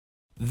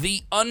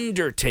The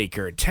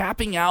Undertaker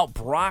tapping out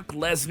Brock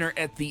Lesnar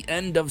at the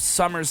end of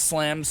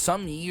SummerSlam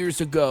some years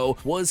ago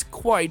was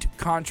quite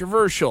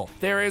controversial.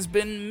 There has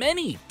been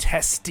many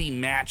testy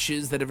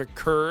matches that have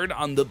occurred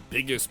on the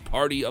biggest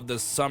party of the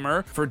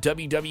summer for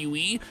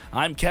WWE.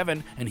 I'm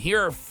Kevin, and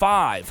here are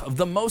 5 of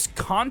the most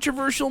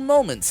controversial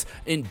moments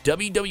in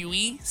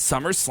WWE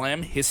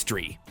SummerSlam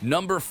history.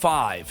 Number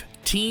 5,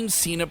 Team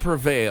Cena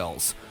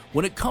prevails.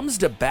 When it comes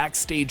to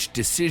backstage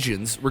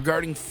decisions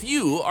regarding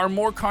few are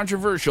more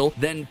controversial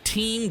than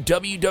Team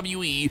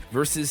WWE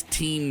versus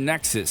Team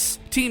Nexus.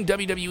 Team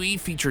WWE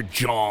featured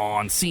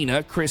John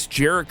Cena, Chris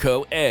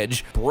Jericho,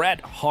 Edge,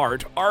 Bret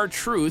Hart,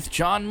 R-Truth,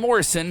 John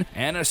Morrison,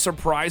 and a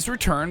surprise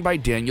return by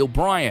Daniel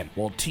Bryan,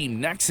 while Team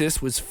Nexus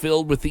was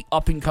filled with the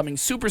up-and-coming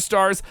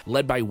superstars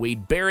led by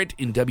Wade Barrett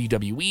in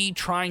WWE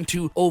trying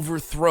to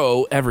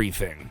overthrow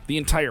everything. The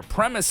entire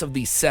premise of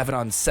the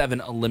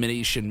 7-on-7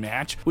 elimination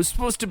match was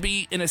supposed to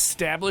be an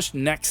established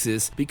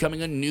Nexus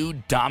becoming a new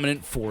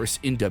dominant force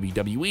in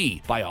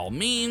WWE. By all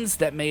means,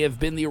 that may have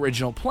been the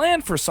original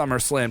plan for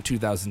SummerSlam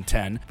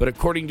 2010, but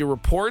according to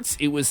reports,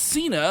 it was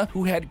Cena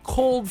who had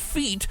cold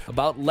feet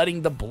about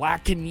letting the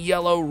Black and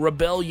Yellow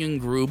Rebellion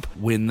group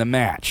win the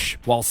match.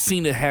 While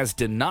Cena has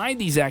denied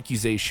these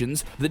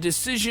accusations, the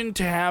decision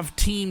to have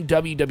Team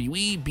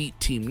WWE beat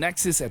Team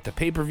Nexus at the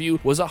pay-per-view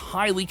was a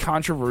highly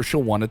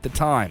controversial one at the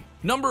time.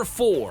 Number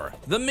 4,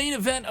 the main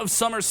event of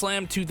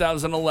SummerSlam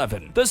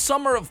 2011. The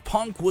summer of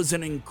Punk was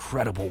an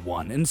incredible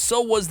one, and so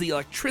was the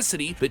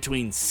electricity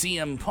between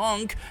CM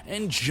Punk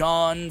and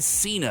John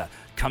Cena.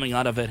 Coming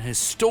out of an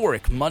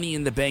historic Money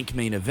in the Bank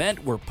main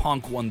event where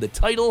Punk won the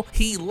title,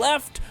 he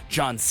left,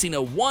 John Cena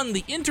won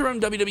the interim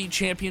WWE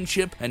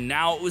Championship, and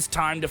now it was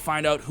time to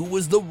find out who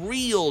was the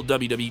real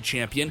WWE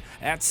Champion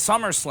at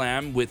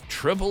SummerSlam, with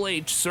Triple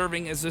H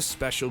serving as a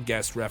special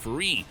guest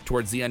referee.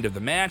 Towards the end of the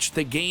match,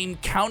 the game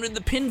counted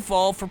the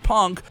pinfall for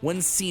Punk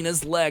when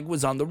Cena's leg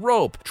was on the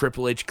rope.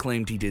 Triple H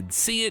claimed he didn't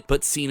see it,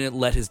 but Cena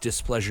let his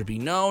displeasure be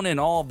known, and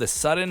all of a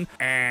sudden,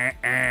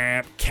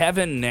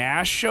 Kevin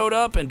Nash showed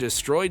up and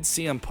destroyed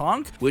CM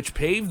Punk, which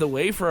paved the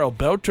way for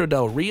Alberto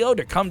Del Rio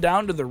to come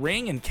down to the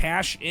ring and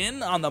cash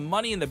in on the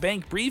Money in the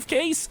Bank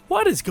briefcase?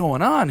 What is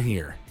going on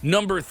here?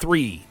 Number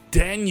 3,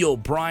 Daniel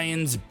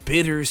Bryan's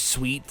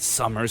bittersweet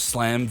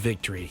SummerSlam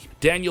victory.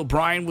 Daniel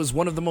Bryan was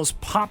one of the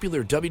most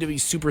popular WWE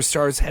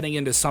superstars heading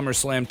into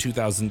SummerSlam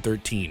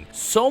 2013.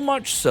 So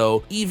much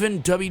so,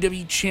 even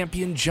WWE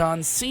Champion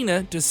John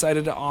Cena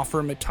decided to offer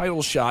him a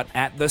title shot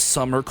at the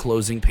summer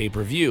closing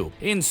pay-per-view.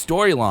 In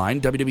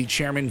storyline, WWE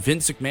Chairman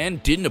Vince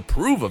McMahon didn't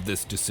approve of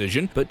this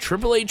decision, but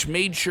Triple H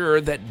made sure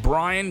that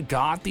Bryan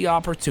got the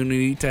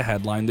opportunity to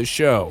headline the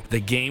show. The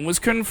game was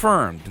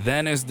confirmed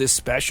then as the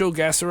special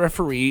guest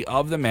referee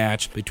of the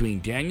match between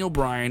Daniel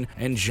Bryan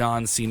and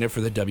John Cena for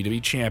the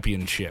WWE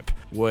Championship.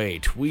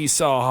 Wait, we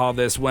saw how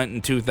this went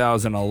in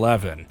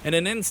 2011. In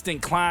an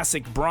instant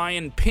classic,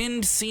 Bryan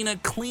pinned Cena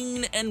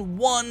clean and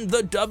won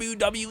the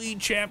WWE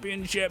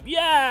Championship.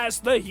 Yes,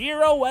 the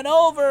hero went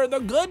over, the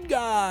good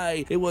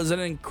guy. It was an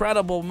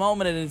incredible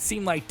moment, and it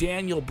seemed like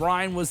Daniel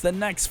Bryan was the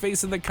next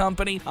face of the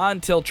company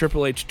until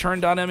Triple H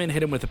turned on him and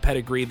hit him with a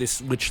pedigree,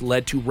 which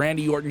led to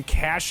Randy Orton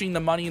cashing the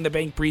Money in the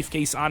Bank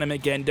briefcase on him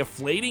again,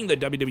 deflating the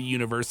WWE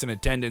Universe in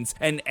attendance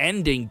and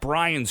ending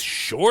Bryan's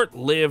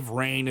short-lived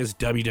reign as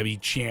WWE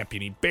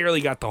Champion. He barely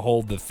got to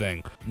hold the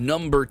thing.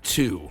 Number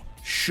 2,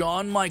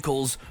 Shawn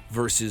Michaels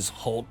versus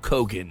Hulk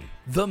Hogan.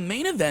 The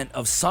main event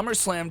of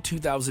SummerSlam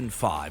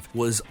 2005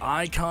 was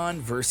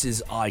Icon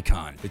versus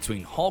Icon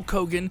between Hulk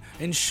Hogan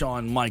and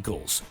Shawn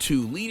Michaels,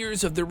 2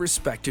 leaders of their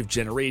respective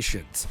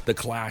generations. The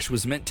clash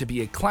was meant to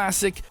be a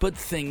classic, but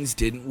things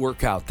didn't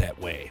work out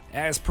that way.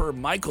 As per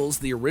Michaels,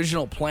 the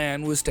original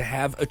plan was to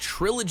have a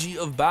trilogy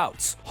of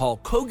bouts.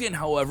 Hulk Hogan,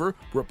 however,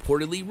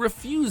 reportedly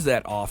refused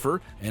that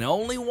offer and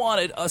only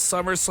wanted a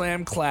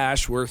SummerSlam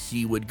clash where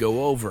he would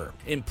go over.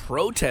 In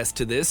protest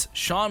to this,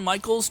 Shawn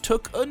Michaels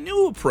took a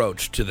new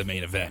approach to the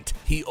main event.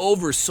 He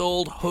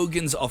oversold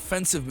Hogan's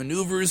offensive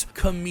maneuvers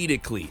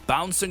comedically,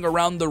 bouncing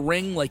around the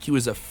ring like he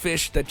was a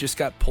fish that just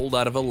got pulled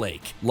out of a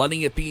lake,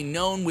 letting it be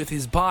known with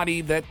his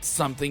body that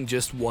something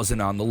just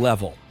wasn't on the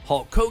level.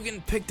 Hulk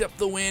Hogan picked up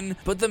the win,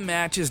 but the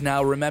match is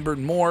now remembered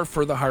more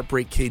for the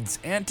Heartbreak Kid's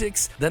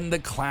antics than the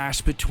clash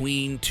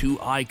between 2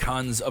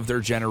 icons of their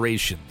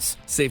generations.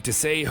 Safe to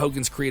say,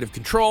 Hogan's creative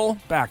control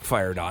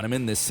backfired on him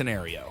in this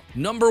scenario.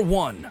 Number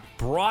 1,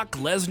 Brock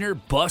Lesnar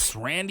busts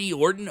Randy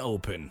Orton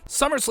open.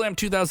 SummerSlam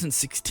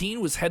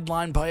 2016 was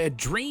headlined by a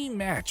dream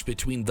match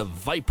between the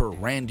Viper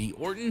Randy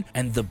Orton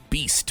and the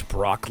Beast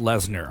Brock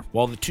Lesnar.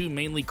 While the two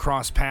mainly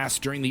crossed paths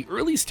during the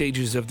early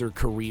stages of their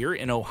career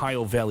in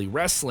Ohio Valley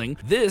Wrestling,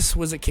 this This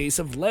was a case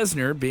of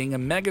Lesnar being a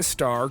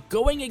megastar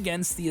going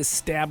against the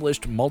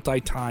established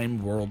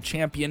multi-time world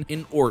champion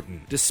in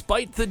Orton.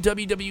 Despite the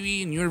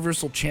WWE and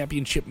Universal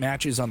Championship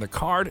matches on the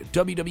card,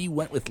 WWE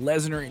went with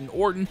Lesnar and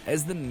Orton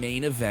as the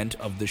main event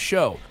of the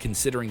show.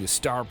 Considering the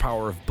star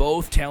power of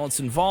both talents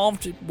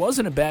involved, it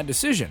wasn't a bad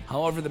decision.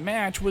 However, the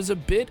match was a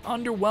bit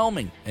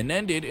underwhelming and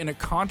ended in a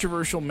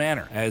controversial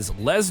manner, as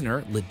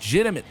Lesnar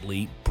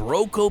legitimately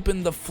broke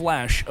open the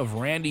flesh of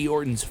Randy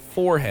Orton's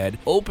forehead,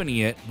 opening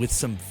it with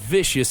some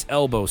vicious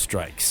elbow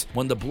strikes.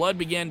 When the blood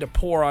began to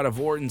pour out of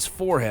Orton's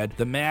forehead,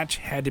 the match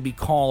had to be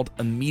called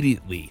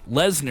immediately.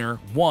 Lesnar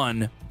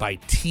won by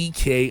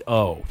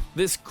TKO.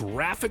 This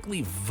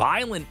graphically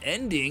violent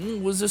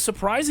ending was a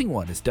surprising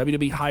one, as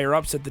WWE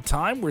higher-ups at the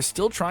time were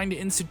still trying to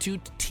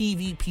institute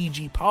TV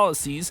PG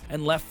policies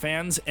and left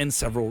fans and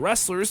several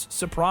wrestlers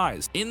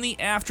surprised. In the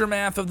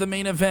aftermath of the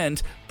main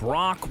event,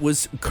 Brock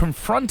was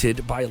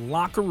confronted by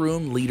locker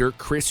room leader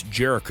Chris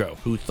Jericho,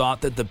 who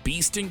thought that the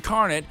Beast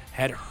Incarnate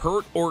had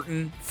hurt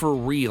Orton for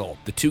real.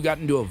 The two got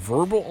into a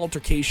verbal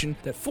altercation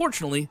that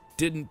fortunately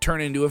didn't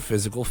turn into a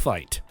physical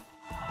fight.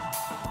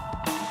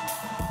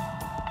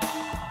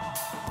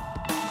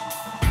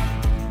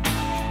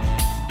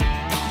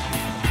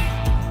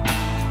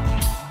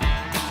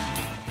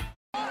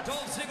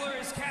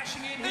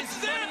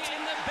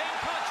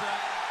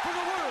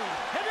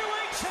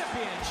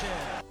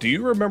 Do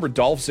you remember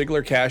Dolph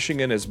Ziggler cashing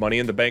in his Money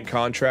in the Bank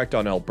contract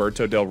on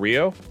Alberto Del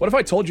Rio? What if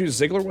I told you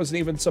Ziggler wasn't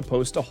even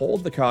supposed to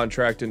hold the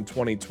contract in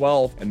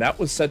 2012, and that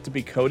was set to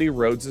be Cody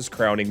Rhodes'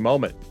 crowning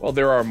moment? Well,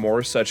 there are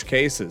more such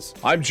cases.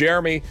 I'm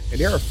Jeremy, and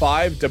here are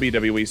 5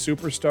 WWE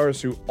superstars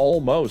who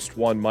almost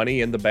won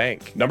Money in the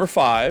Bank. Number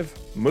 5,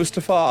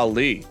 Mustafa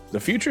Ali. The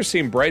future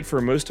seemed bright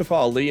for Mustafa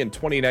Ali in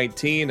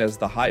 2019 as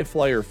the High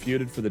Flyer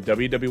feuded for the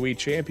WWE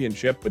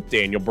Championship with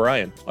Daniel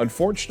Bryan.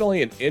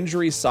 Unfortunately, an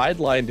injury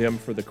sidelined him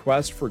for the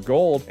quest for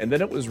gold, and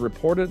then it was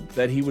reported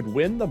that he would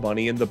win the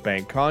Money in the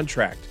Bank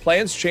contract.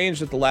 Plans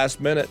changed at the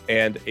last minute,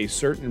 and a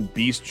certain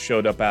beast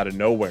showed up out of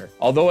nowhere.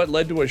 Although it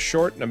led to a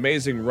short and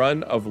amazing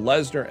run of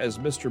Lesnar as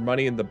Mr.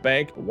 Money in the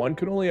Bank, one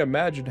can only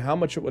imagine how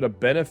much it would have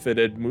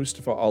benefited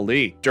Mustafa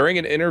Ali. During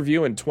an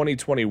interview in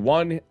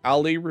 2021,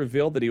 Ali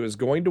revealed that he was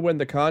going to win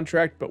the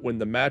contract, but when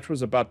the match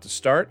was about to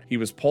start, he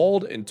was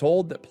pulled and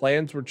told that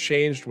plans were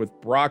changed with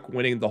Brock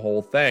winning the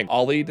whole thing.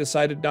 Ali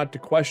decided not to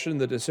question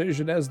the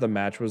decision as the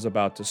match was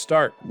about to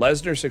start.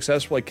 Lesnar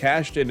successfully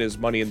cashed in his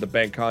Money in the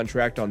Bank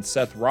contract on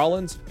Seth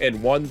Rollins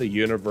and won the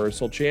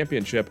Universal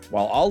Championship,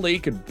 while Ali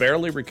could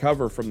barely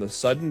recover from the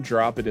sudden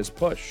drop in his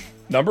push.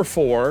 Number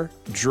 4,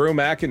 Drew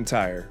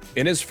McIntyre.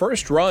 In his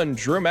first run,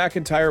 Drew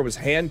McIntyre was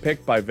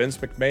handpicked by Vince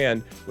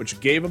McMahon, which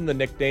gave him the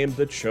nickname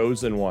The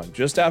Chosen One.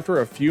 Just after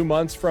a few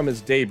months from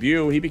his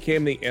debut, he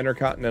became the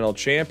Intercontinental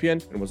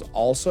Champion and was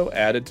also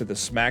added to the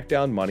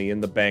SmackDown Money in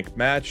the Bank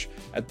match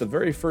at the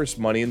very first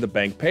Money in the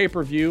Bank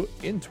pay-per-view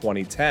in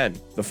 2010.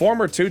 The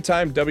former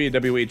 2-time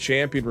WWE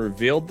Champion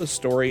revealed the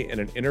story in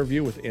an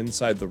interview with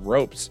Inside the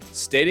Ropes,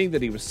 stating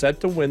that he was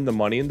set to win the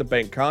Money in the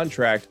Bank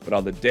contract, but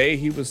on the day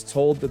he was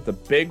told that the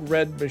Big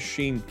Red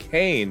Machine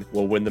Kane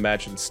will win the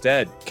match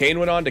instead. Kane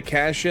went on to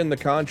cash in the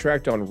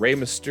contract on Rey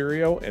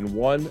Mysterio and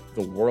won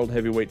the World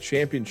Heavyweight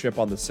Championship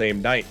on the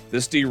same night.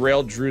 This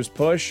derailed Drew's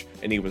push,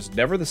 and he was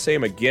never the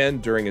same again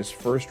during his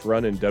first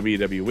run in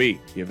WWE.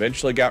 He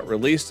eventually got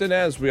released and,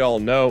 as we all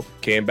know,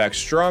 came back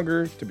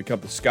stronger to become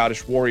the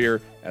Scottish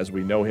Warrior as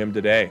we know him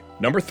today.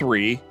 Number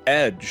 3,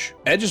 Edge.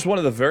 Edge is one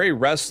of the very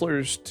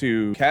wrestlers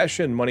to cash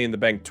in Money in the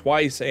Bank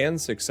twice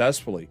and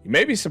successfully. You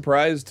may be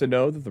surprised to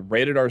know that the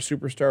Rated R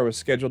superstar was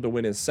scheduled to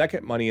win his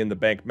second Money in the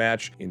Bank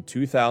match in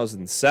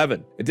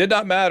 2007. It did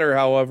not matter,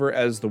 however,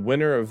 as the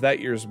winner of that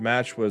year's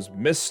match was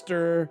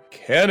Mr.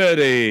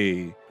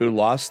 Kennedy, who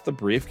lost the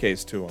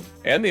briefcase to him.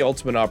 And the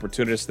Ultimate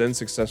Opportunist then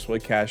successfully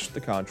cashed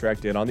the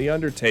contract in on The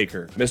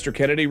Undertaker. Mr.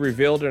 Kennedy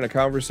revealed in a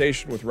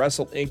conversation with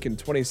Wrestle Inc. in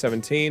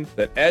 2017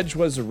 that Edge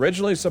was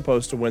originally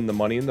supposed to win the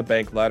Money in the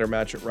Bank ladder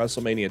match at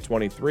WrestleMania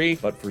 23,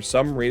 but for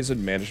some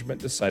reason management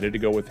decided to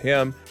go with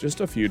him just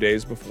a few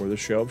days before the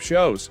show of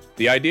shows.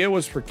 The idea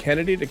was for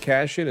Kennedy to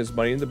cash in his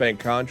Money in the Bank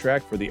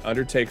contract for The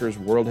Undertaker's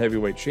World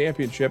Heavyweight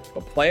Championship,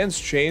 but plans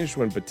changed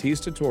when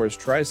Batista tore his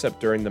tricep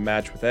during the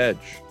match with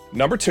Edge.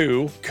 Number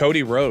 2,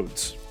 Cody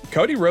Rhodes.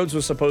 Cody Rhodes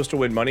was supposed to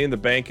win Money in the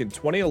Bank in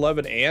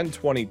 2011 and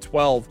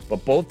 2012,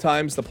 but both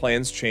times the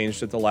plans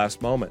changed at the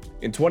last moment.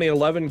 In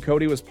 2011,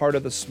 Cody was part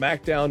of the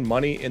SmackDown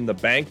Money in the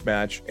Bank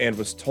match and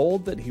was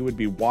told that he would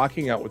be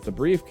walking out with the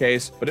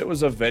briefcase, but it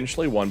was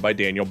eventually won by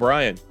Daniel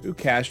Bryan, who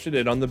cashed it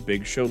in on the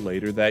Big Show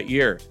later that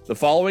year. The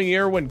following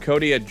year, when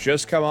Cody had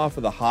just come off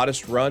of the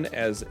hottest run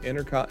as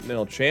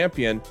Intercontinental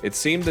Champion, it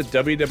seemed that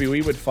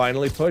WWE would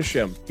finally push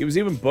him. He was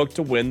even booked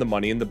to win the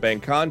Money in the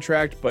Bank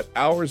contract, but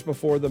hours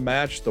before the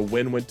match, the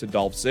win went to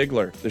Dolph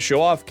Ziggler. The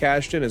show-off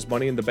cashed in his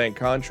Money in the Bank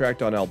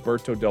contract on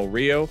Alberto Del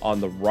Rio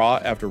on the Raw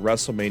after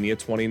WrestleMania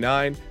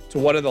 29 to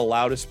one of the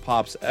loudest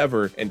pops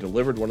ever and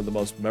delivered one of the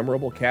most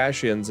memorable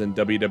cash-ins in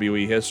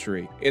WWE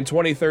history. In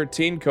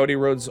 2013, Cody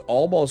Rhodes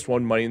almost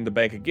won Money in the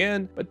Bank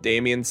again, but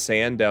Damien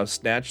Sandow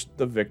snatched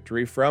the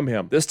victory from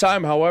him. This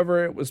time,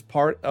 however, it was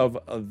part of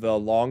the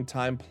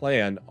long-time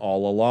plan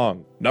all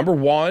along. Number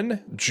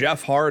 1,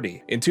 Jeff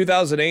Hardy. In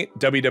 2008,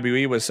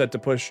 WWE was set to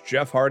push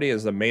Jeff Hardy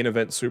as the main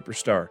event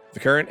superstar. The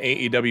current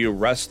AEW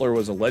wrestler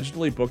was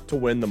allegedly booked to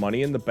win the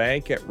Money in the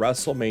Bank at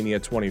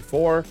WrestleMania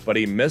 24, but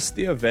he missed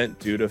the event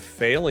due to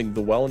failing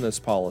the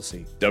wellness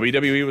policy.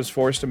 WWE was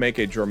forced to make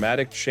a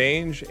dramatic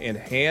change and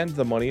hand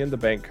the Money in the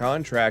Bank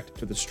contract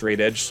to the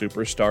straight edge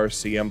superstar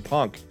CM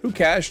Punk, who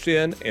cashed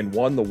in and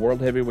won the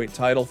World Heavyweight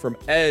title from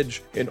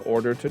Edge in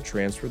order to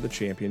transfer the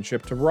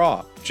championship to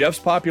Raw. Jeff's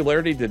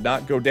popularity did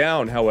not go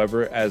down,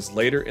 however, as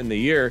later in the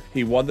year,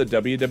 he won the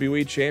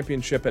WWE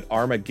Championship at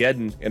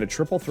Armageddon in a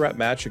triple threat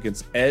match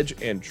against Edge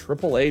and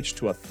Triple H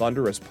to a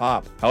thunderous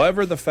pop.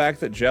 However, the fact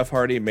that Jeff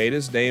Hardy made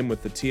his name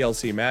with the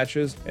TLC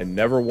matches and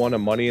never won a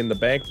Money in the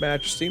Bank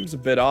match seems a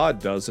bit odd,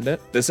 doesn't it?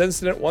 This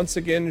incident once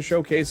again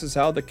showcases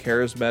how the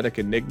charismatic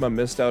Enigma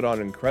missed out on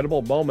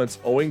incredible moments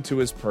owing to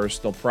his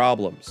personal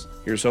problems.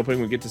 Here's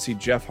hoping we get to see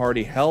Jeff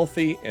Hardy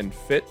healthy and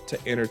fit to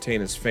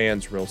entertain his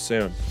fans real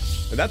soon.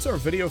 And that's our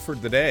video for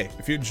today.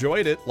 If you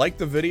enjoyed it, like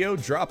the video,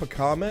 drop a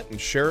comment, and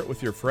share it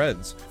with your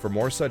friends. For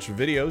more such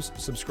videos,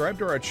 subscribe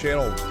to our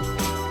channel.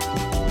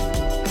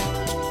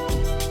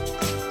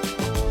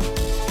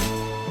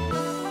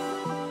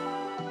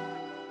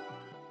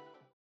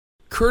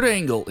 Kurt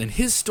Angle and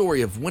his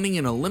story of winning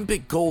an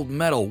Olympic gold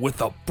medal with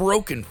a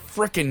broken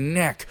frickin'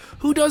 neck.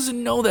 Who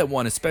doesn't know that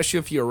one, especially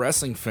if you're a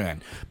wrestling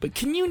fan? But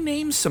can you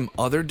name some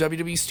other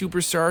WWE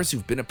superstars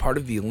who've been a part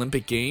of the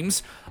Olympic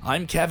Games?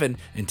 I'm Kevin,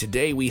 and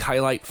today we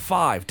highlight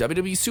 5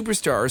 WWE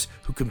superstars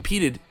who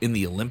competed in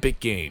the Olympic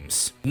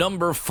Games.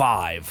 Number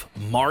 5,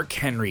 Mark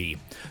Henry.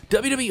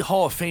 WWE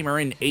Hall of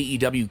Famer and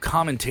AEW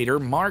commentator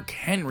Mark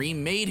Henry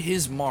made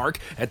his mark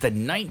at the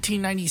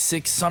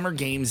 1996 Summer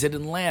Games in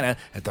Atlanta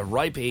at the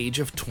ripe age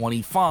of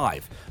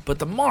 25. But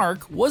the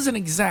mark wasn't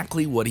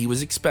exactly what he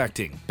was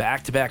expecting.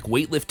 Back-to-back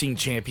weightlifting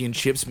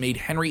championships made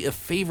Henry a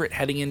favorite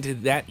heading into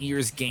that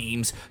year's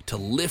games to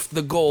lift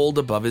the gold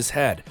above his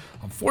head.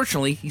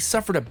 Unfortunately, he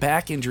suffered a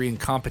back injury in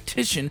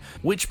competition,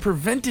 which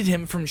prevented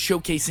him from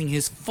showcasing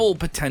his full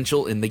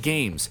potential in the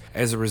games.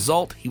 As a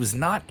result, he was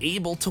not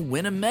able to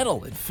win a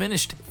medal and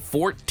finished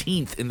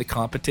 14th in the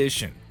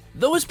competition.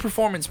 Though his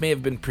performance may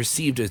have been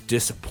perceived as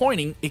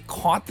disappointing, it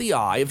caught the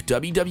eye of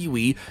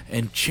WWE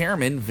and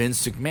chairman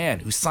Vince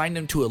McMahon, who signed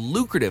him to a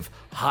lucrative,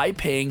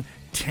 high-paying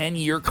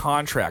 10-year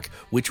contract,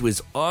 which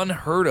was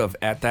unheard of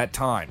at that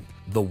time.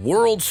 The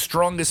world's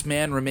strongest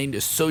man remained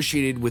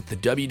associated with the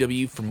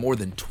WWE for more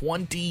than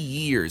 20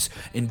 years,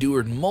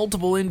 endured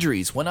multiple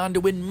injuries, went on to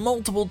win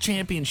multiple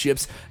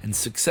championships, and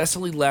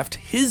successfully left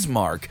his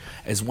mark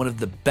as one of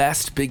the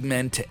best big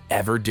men to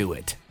ever do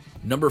it.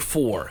 Number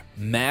 4,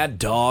 Mad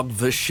Dog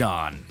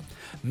Vachon.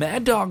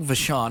 Mad Dog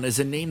Vachon is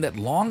a name that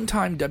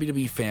longtime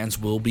WWE fans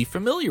will be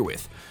familiar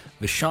with.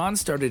 Vachon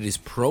started his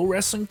pro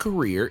wrestling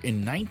career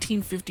in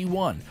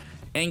 1951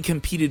 and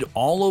competed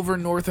all over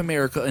North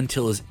America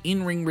until his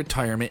in-ring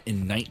retirement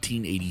in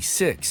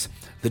 1986.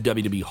 The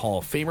WWE Hall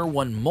of Famer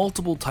won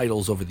multiple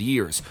titles over the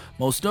years,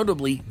 most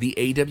notably the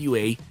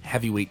AWA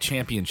Heavyweight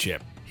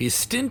Championship. His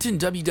stint in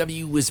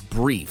WWE was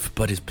brief,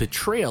 but his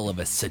portrayal of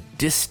a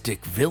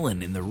sadistic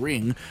villain in the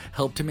ring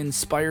helped him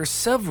inspire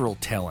several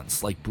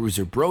talents like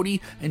Bruiser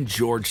Brody and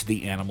George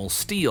the Animal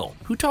Steele,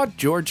 who taught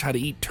George how to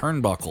eat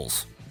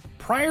turnbuckles.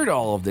 Prior to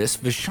all of this,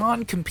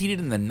 Vachon competed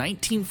in the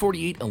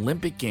 1948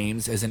 Olympic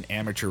Games as an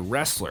amateur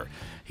wrestler.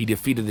 He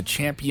defeated the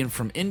champion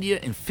from India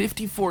in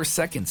 54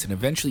 seconds and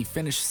eventually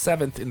finished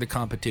 7th in the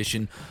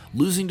competition,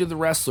 losing to the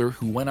wrestler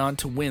who went on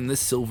to win the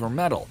silver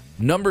medal.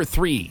 Number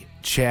 3,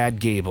 Chad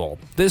Gable.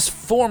 This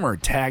former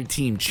tag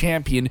team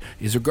champion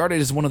is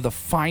regarded as one of the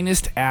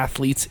finest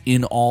athletes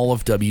in all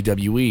of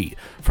WWE.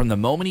 From the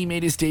moment he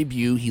made his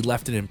debut, he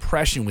left an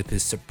impression with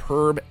his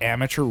superb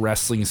amateur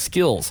wrestling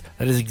skills.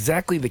 That is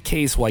exactly the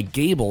case why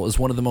Gable is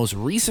one of the most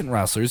recent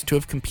wrestlers to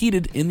have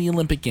competed in the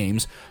Olympic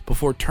Games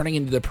before turning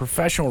into the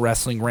professional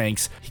wrestling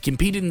ranks. He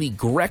competed in the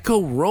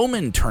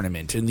Greco-Roman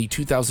tournament in the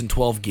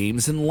 2012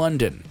 Games in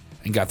London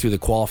and got through the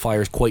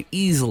qualifiers quite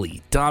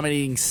easily,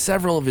 dominating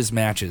several of his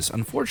matches.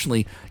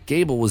 Unfortunately,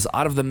 Gable was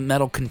out of the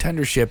medal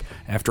contendership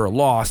after a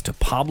loss to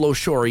Pablo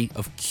Shori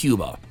of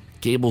Cuba.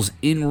 Gable's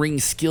in-ring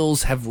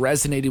skills have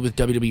resonated with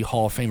WWE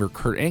Hall of Famer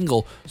Kurt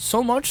Angle,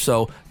 so much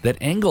so that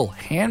Angle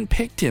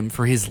handpicked him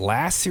for his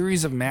last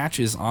series of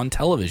matches on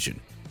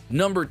television.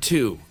 Number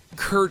 2,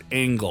 Kurt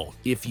Angle.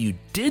 If you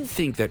did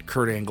think that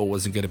Kurt Angle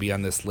wasn't going to be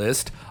on this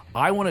list,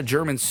 I want to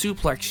German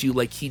suplex you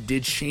like he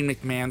did Shane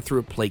McMahon through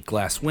a plate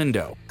glass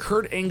window.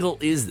 Kurt Angle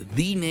is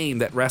the name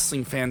that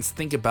wrestling fans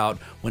think about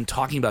when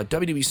talking about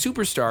WWE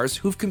superstars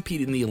who've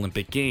competed in the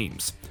Olympic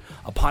Games.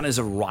 Upon his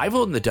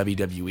arrival in the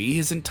WWE,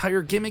 his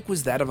entire gimmick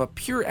was that of a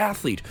pure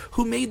athlete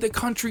who made the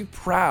country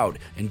proud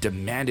and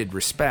demanded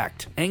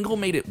respect. Angle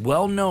made it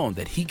well known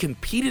that he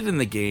competed in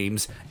the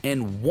games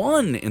and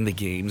won in the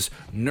games,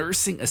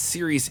 nursing a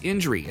serious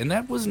injury, and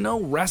that was no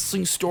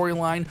wrestling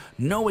storyline,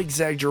 no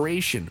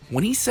exaggeration.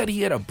 When he said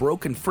he had a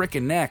broken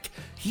frickin' neck,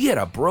 he had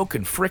a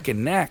broken frickin'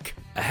 neck.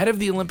 Ahead of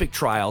the Olympic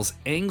trials,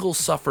 Angle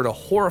suffered a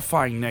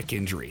horrifying neck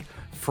injury,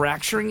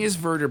 fracturing his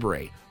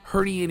vertebrae,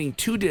 herniating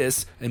 2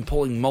 discs, and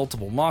pulling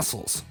multiple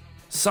muscles.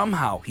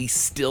 Somehow, he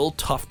still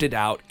toughed it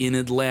out in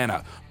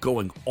Atlanta,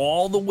 going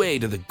all the way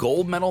to the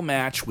gold medal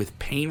match with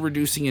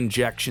pain-reducing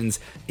injections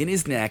in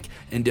his neck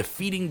and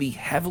defeating the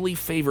heavily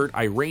favored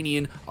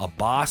Iranian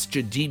Abbas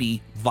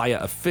Jadidi via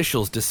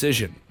officials'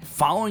 decision.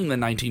 Following the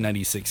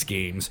 1996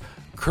 games,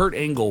 Kurt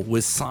Angle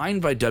was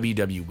signed by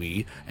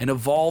WWE and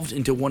evolved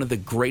into one of the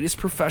greatest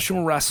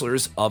professional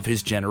wrestlers of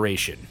his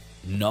generation.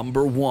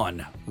 Number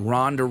 1,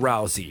 Ronda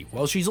Rousey.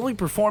 While she's only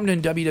performed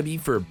in WWE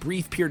for a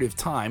brief period of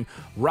time,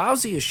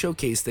 Rousey has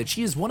showcased that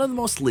she is one of the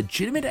most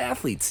legitimate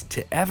athletes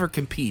to ever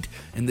compete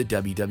in the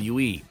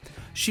WWE.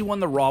 She won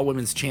the Raw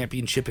Women's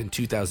Championship in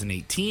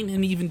 2018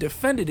 and even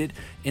defended it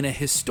in a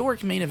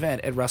historic main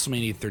event at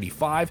WrestleMania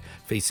 35,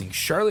 facing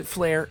Charlotte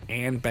Flair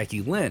and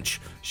Becky Lynch.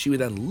 She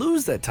would then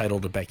lose that title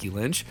to Becky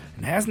Lynch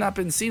and has not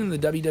been seen in the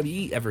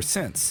WWE ever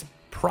since.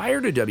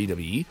 Prior to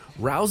WWE,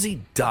 Rousey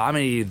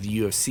dominated the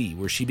UFC,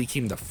 where she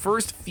became the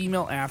first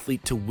female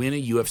athlete to win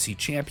a UFC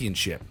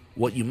championship.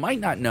 What you might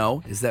not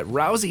know is that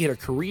Rousey had a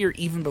career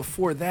even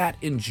before that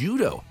in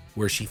judo,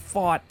 where she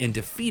fought and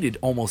defeated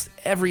almost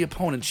every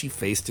opponent she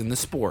faced in the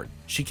sport.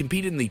 She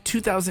competed in the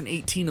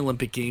 2018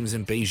 Olympic Games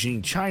in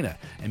Beijing, China,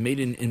 and made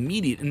an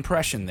immediate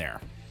impression there.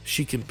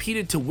 She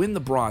competed to win the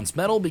bronze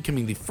medal,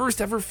 becoming the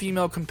first ever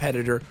female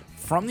competitor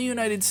from the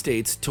United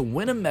States to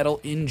win a medal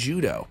in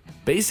judo.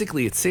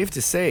 Basically, it's safe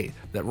to say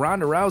that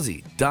Ronda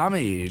Rousey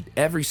dominated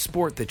every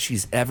sport that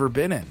she's ever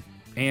been in,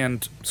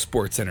 and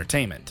sports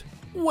entertainment.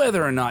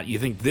 Whether or not you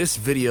think this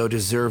video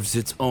deserves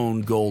its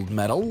own gold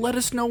medal, let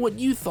us know what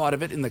you thought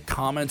of it in the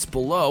comments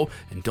below,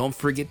 and don't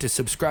forget to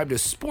subscribe to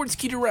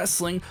Sportskeeda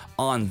Wrestling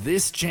on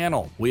this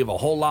channel. We have a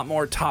whole lot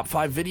more top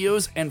 5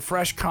 videos and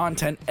fresh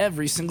content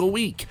every single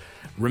week.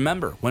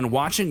 Remember, when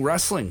watching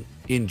wrestling,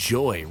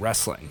 enjoy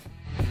wrestling.